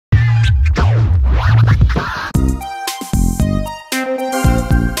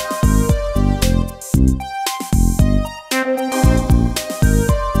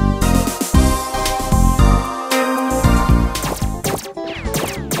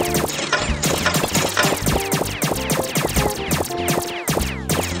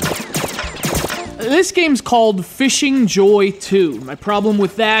This game's called Fishing Joy 2. My problem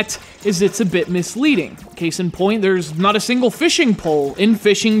with that is it's a bit misleading. Case in point, there's not a single fishing pole in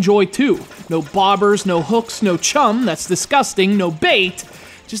Fishing Joy 2. No bobbers, no hooks, no chum, that's disgusting, no bait,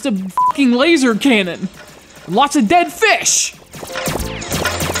 just a fucking laser cannon. And lots of dead fish!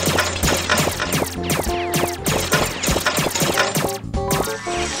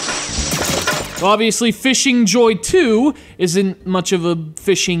 Obviously, Fishing Joy 2 isn't much of a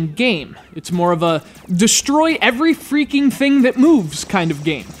fishing game. It's more of a destroy every freaking thing that moves kind of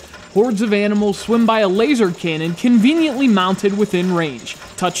game. Hordes of animals swim by a laser cannon conveniently mounted within range.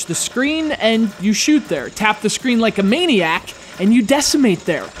 Touch the screen and you shoot there. Tap the screen like a maniac and you decimate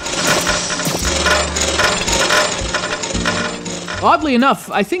there. Oddly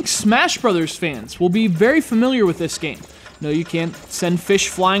enough, I think Smash Brothers fans will be very familiar with this game. No, you can't send fish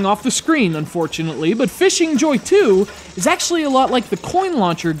flying off the screen, unfortunately, but Fishing Joy 2 is actually a lot like the coin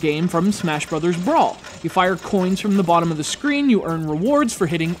launcher game from Smash Brothers Brawl. You fire coins from the bottom of the screen, you earn rewards for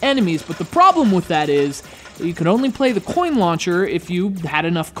hitting enemies, but the problem with that is that you can only play the coin launcher if you had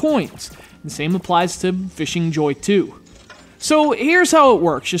enough coins. The same applies to Fishing Joy 2. So here's how it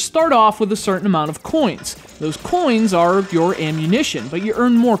works. You start off with a certain amount of coins. Those coins are your ammunition, but you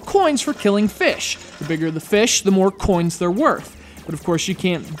earn more coins for killing fish. The bigger the fish, the more coins they're worth. But of course you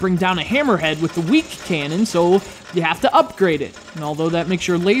can't bring down a hammerhead with the weak cannon, so you have to upgrade it. And although that makes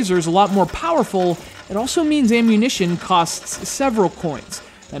your lasers a lot more powerful, it also means ammunition costs several coins.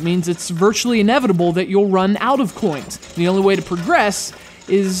 That means it's virtually inevitable that you'll run out of coins. The only way to progress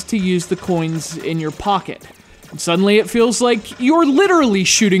is to use the coins in your pocket. And suddenly it feels like you're literally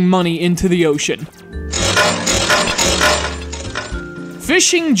shooting money into the ocean.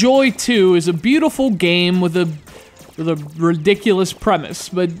 Fishing Joy 2 is a beautiful game with a ridiculous premise,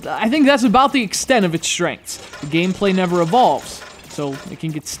 but I think that's about the extent of its strengths. The gameplay never evolves, so it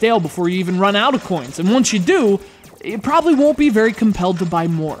can get stale before you even run out of coins, and once you do, you probably won't be very compelled to buy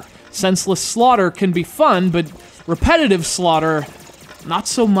more. Senseless slaughter can be fun, but repetitive slaughter, not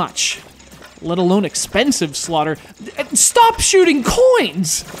so much. Let alone expensive slaughter. Stop shooting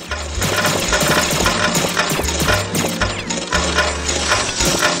coins!